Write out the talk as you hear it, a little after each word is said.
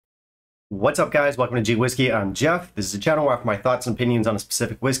What's up, guys? Welcome to G Whiskey. I'm Jeff. This is a channel where I offer my thoughts and opinions on a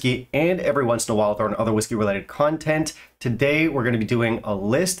specific whiskey, and every once in a while I'll throw in other whiskey related content. Today we're going to be doing a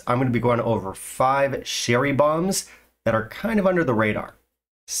list. I'm going to be going over 5 sherry bombs that are kind of under the radar.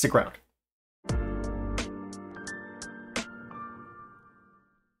 Stick around.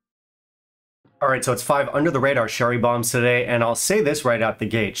 Alright, so it's 5 under the radar sherry bombs today, and I'll say this right out the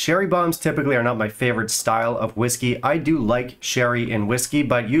gate. Sherry bombs typically are not my favorite style of whiskey. I do like sherry in whiskey,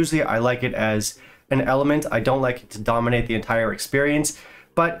 but usually I like it as an element. I don't like it to dominate the entire experience,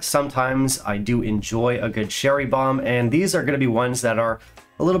 but sometimes I do enjoy a good sherry bomb, and these are going to be ones that are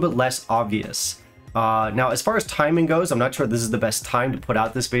a little bit less obvious. Now, as far as timing goes, I'm not sure this is the best time to put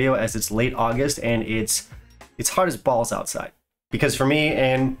out this video, as it's late August and it's hot as balls outside. Because for me,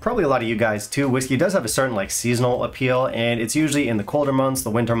 and probably a lot of you guys too, whiskey does have a certain like seasonal appeal, and it's usually in the colder months, the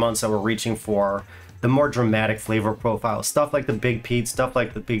winter months, that we're reaching for the more dramatic flavor profile. Stuff like the Big Peat, stuff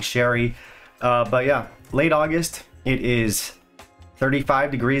like the Big Sherry. But yeah, late August, it is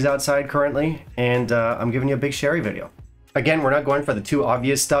 35 degrees outside currently, and I'm giving you a Big Sherry video. Again, we're not going for the too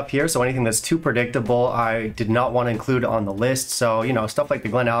obvious stuff here, so anything that's too predictable, I did not want to include on the list. So, you know, stuff like the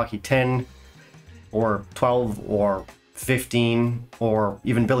Glenallachie 10 or 12 or 15, or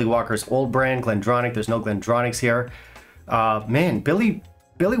even Billy Walker's old brand, Glendronach. There's no Glendronachs here. Man, Billy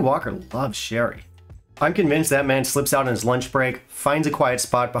Walker loves sherry. I'm convinced that man slips out on his lunch break, finds a quiet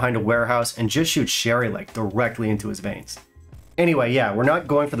spot behind a warehouse, and just shoots sherry like directly into his veins. Anyway, yeah, we're not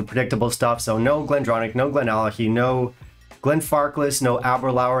going for the predictable stuff, so no Glendronach, no Glenallachie, no Glenfarclas, no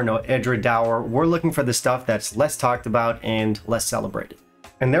Aberlour, no Edradour. We're looking for the stuff that's less talked about and less celebrated.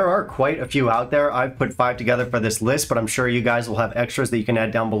 And there are quite a few out there. I've put 5 together for this list, but I'm sure you guys will have extras that you can add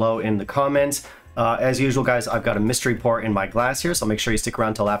down below in the comments. As usual, guys, I've got a mystery pour in my glass here, so make sure you stick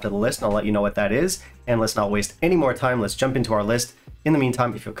around till after the list, and I'll let you know what that is. And let's not waste any more time. Let's jump into our list. In the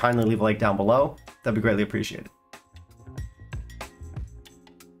meantime, if you'll kindly leave a like down below, that'd be greatly appreciated.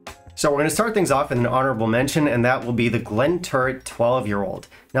 So we're going to start things off with an honorable mention, and that will be the Glenturret 12-year-old.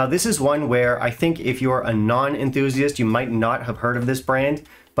 Now, this is one where I think if you're a non-enthusiast, you might not have heard of this brand,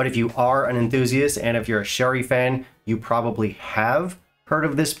 but if you are an enthusiast and if you're a sherry fan, you probably have heard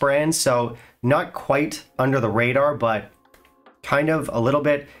of this brand. So not quite under the radar, but kind of a little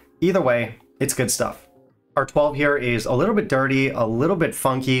bit. Either way, it's good stuff. Our 12 here is a little bit dirty, a little bit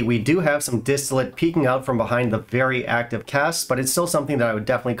funky. We do have some distillate peeking out from behind the very active casks, but it's still something that I would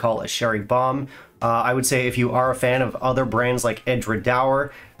definitely call a sherry bomb. I would say if you are a fan of other brands like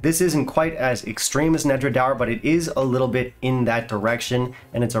Edradour, this isn't quite as extreme as an Edradour, but it is a little bit in that direction,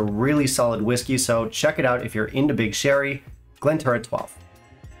 and it's a really solid whiskey, so check it out if you're into big sherry. Glenturret 12.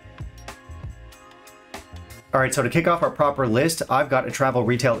 Alright, so to kick off our proper list, I've got a travel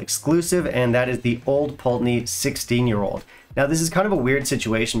retail exclusive, and that is the Old Pulteney 16-year-old. Now, this is kind of a weird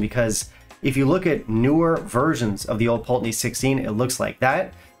situation because if you look at newer versions of the Old Pulteney 16, it looks like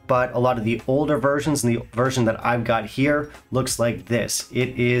that, but a lot of the older versions, and the version that I've got here, looks like this.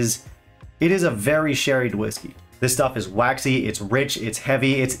 It is a very sherried whiskey. This stuff is waxy, it's rich, it's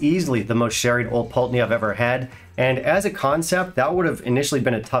heavy, it's easily the most sherried Old Pulteney I've ever had. And as a concept, that would have initially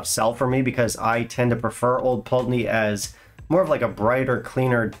been a tough sell for me because I tend to prefer Old Pulteney as more of like a brighter,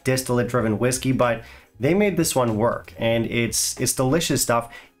 cleaner, distillate-driven whiskey, but they made this one work, and it's delicious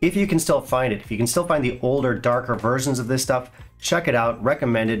stuff. If you can still find it, if you can still find the older, darker versions of this stuff, check it out,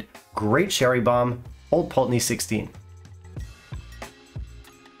 recommended. Great sherry bomb, Old Pulteney 16.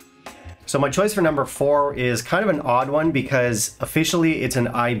 So my choice for number 4 is kind of an odd one because officially it's an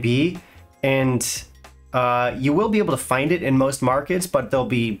IB, and you will be able to find it in most markets, but there'll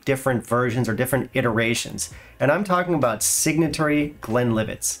be different versions or different iterations. And I'm talking about Signatory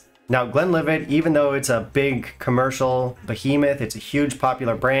Glenlivets. Now, Glenlivet, even though it's a big commercial behemoth, it's a huge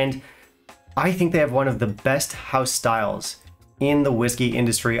popular brand, I think they have one of the best house styles in the whiskey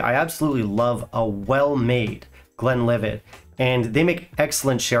industry. I absolutely love a well-made Glenlivet. And they make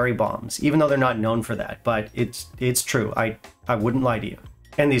excellent sherry bombs, even though they're not known for that. But it's true. I wouldn't lie to you.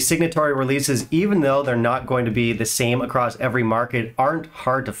 And these Signatory releases, even though they're not going to be the same across every market, aren't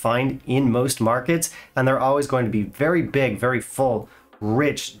hard to find in most markets. And they're always going to be very big, very full,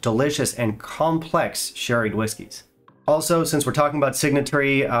 rich, delicious, and complex sherried whiskeys. Also, since we're talking about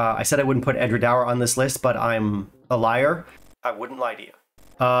Signatory, I said I wouldn't put Edradour on this list, but I'm a liar. I wouldn't lie to you.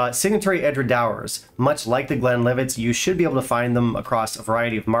 Signatory Edradours, much like the Glenlivets, you should be able to find them across a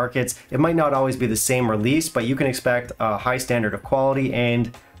variety of markets. It might not always be the same release, but you can expect a high standard of quality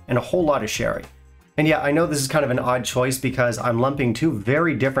and a whole lot of sherry. And yeah, I know this is kind of an odd choice because I'm lumping 2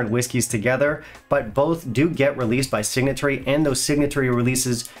 very different whiskeys together, but both do get released by Signatory, and those Signatory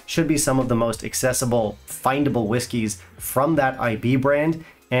releases should be some of the most accessible, findable whiskeys from that IB brand.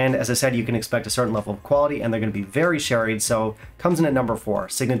 And as I said, you can expect a certain level of quality, and they're going to be very sherried. So comes in at number 4,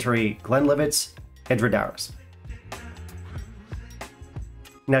 Signatory Glenlivet's Edredowers.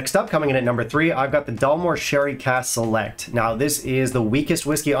 Next up, coming in at number 3, I've got the Dalmore Sherry Cask Select. Now, this is the weakest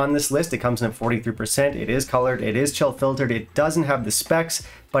whiskey on this list. It comes in at 43%. It is colored, it is chill filtered, it doesn't have the specs,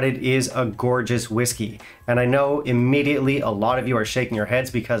 but it is a gorgeous whiskey. And I know immediately a lot of you are shaking your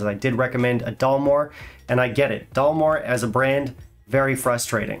heads because I did recommend a Dalmore, and I get it. Dalmore as a brand, very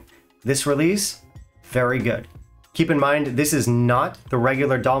frustrating. This release, very good. Keep in mind, this is not the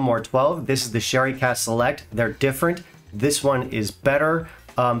regular Dalmore 12. This is the Sherry Cask Select. They're different. This one is better.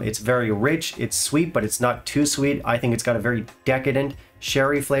 It's very rich, it's sweet, but it's not too sweet. I think it's got a very decadent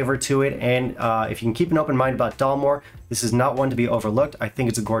sherry flavor to it, and if you can keep an open mind about Dalmore, this is not one to be overlooked. I think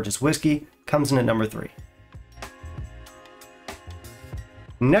it's a gorgeous whiskey. Comes in at number 3.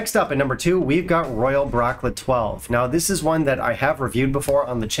 Next up at number 2, we've got Royal Bracklett 12. Now, this is one that I have reviewed before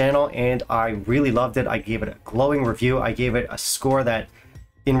on the channel, and I really loved it. I gave it a glowing review. I gave it a score that,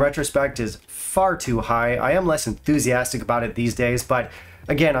 in retrospect, is far too high. I am less enthusiastic about it these days, but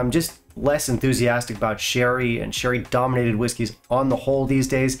again, I'm just less enthusiastic about sherry and sherry-dominated whiskeys on the whole these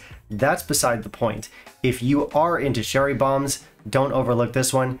days. That's beside the point. If you are into sherry bombs, don't overlook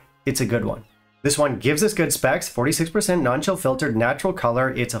this one. It's a good one. This one gives us good specs, 46% non-chill filtered, natural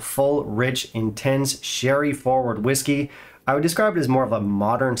color. It's a full, rich, intense, sherry-forward whiskey. I would describe it as more of a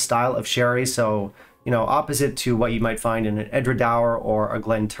modern style of sherry, so, you know, opposite to what you might find in an Edredour or a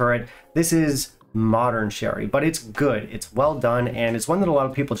Glenturret. This is modern sherry, but it's good, it's well done, and it's one that a lot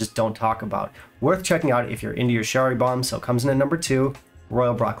of people just don't talk about. Worth checking out if you're into your sherry bombs. So it comes in at number 2,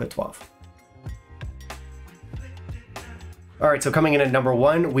 Royal Bracklett 12. All right, so coming in at number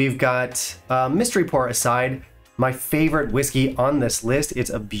 1, we've got mystery pour aside, my favorite whiskey on this list. It's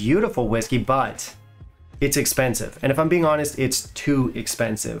a beautiful whiskey, but it's expensive, and if I'm being honest, it's too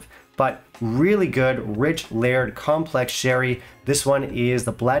expensive. But really good, rich, layered, complex sherry. This one is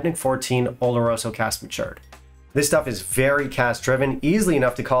the Bladnoch 14 Oloroso Cask Matured. This stuff is very cask driven, easily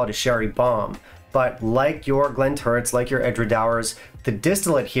enough to call it a sherry bomb. But like your Glenturrets, like your Edredowers, the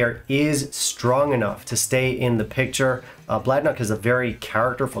distillate here is strong enough to stay in the picture. Bladnoch is a very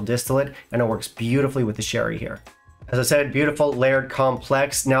characterful distillate, and it works beautifully with the sherry here. As I said, beautiful, layered,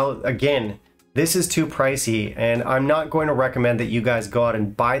 complex. Now, again, this is too pricey, and I'm not going to recommend that you guys go out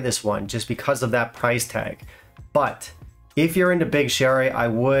and buy this one just because of that price tag. But if you're into big sherry, I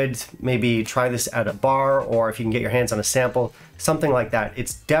would maybe try this at a bar, or if you can get your hands on a sample, something like that.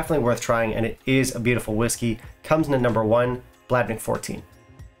 It's definitely worth trying, and it is a beautiful whiskey. Comes in at number 1, Bladnoch 14.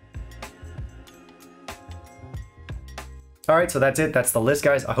 All right, so that's it. That's the list,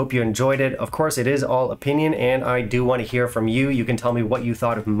 guys. I hope you enjoyed it. Of course, it is all opinion, and I do want to hear from you. You can tell me what you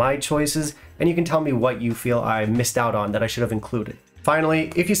thought of my choices, and you can tell me what you feel I missed out on that I should have included.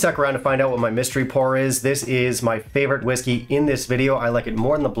 Finally, if you stuck around to find out what my mystery pour is, this is my favorite whiskey in this video. I like it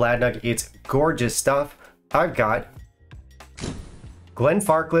more than the Bladnoch. It's gorgeous stuff. I've got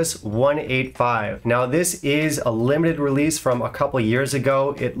Glenfarclas 185. Now, this is a limited release from a couple years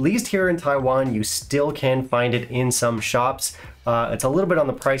ago. At least here in Taiwan, you still can find it in some shops. It's a little bit on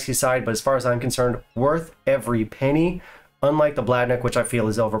the pricey side, but as far as I'm concerned, worth every penny, unlike the Bladnoch, which I feel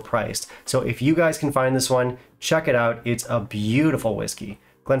is overpriced. So if you guys can find this one, check it out. It's a beautiful whiskey.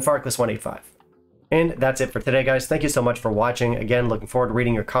 Glenfarclas 185. And that's it for today, guys. Thank you so much for watching. Again, looking forward to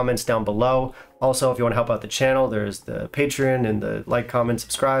reading your comments down below. Also, if you want to help out the channel, there's the Patreon and the like, comment,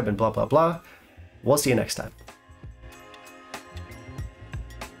 subscribe, and blah, blah, blah. We'll see you next time.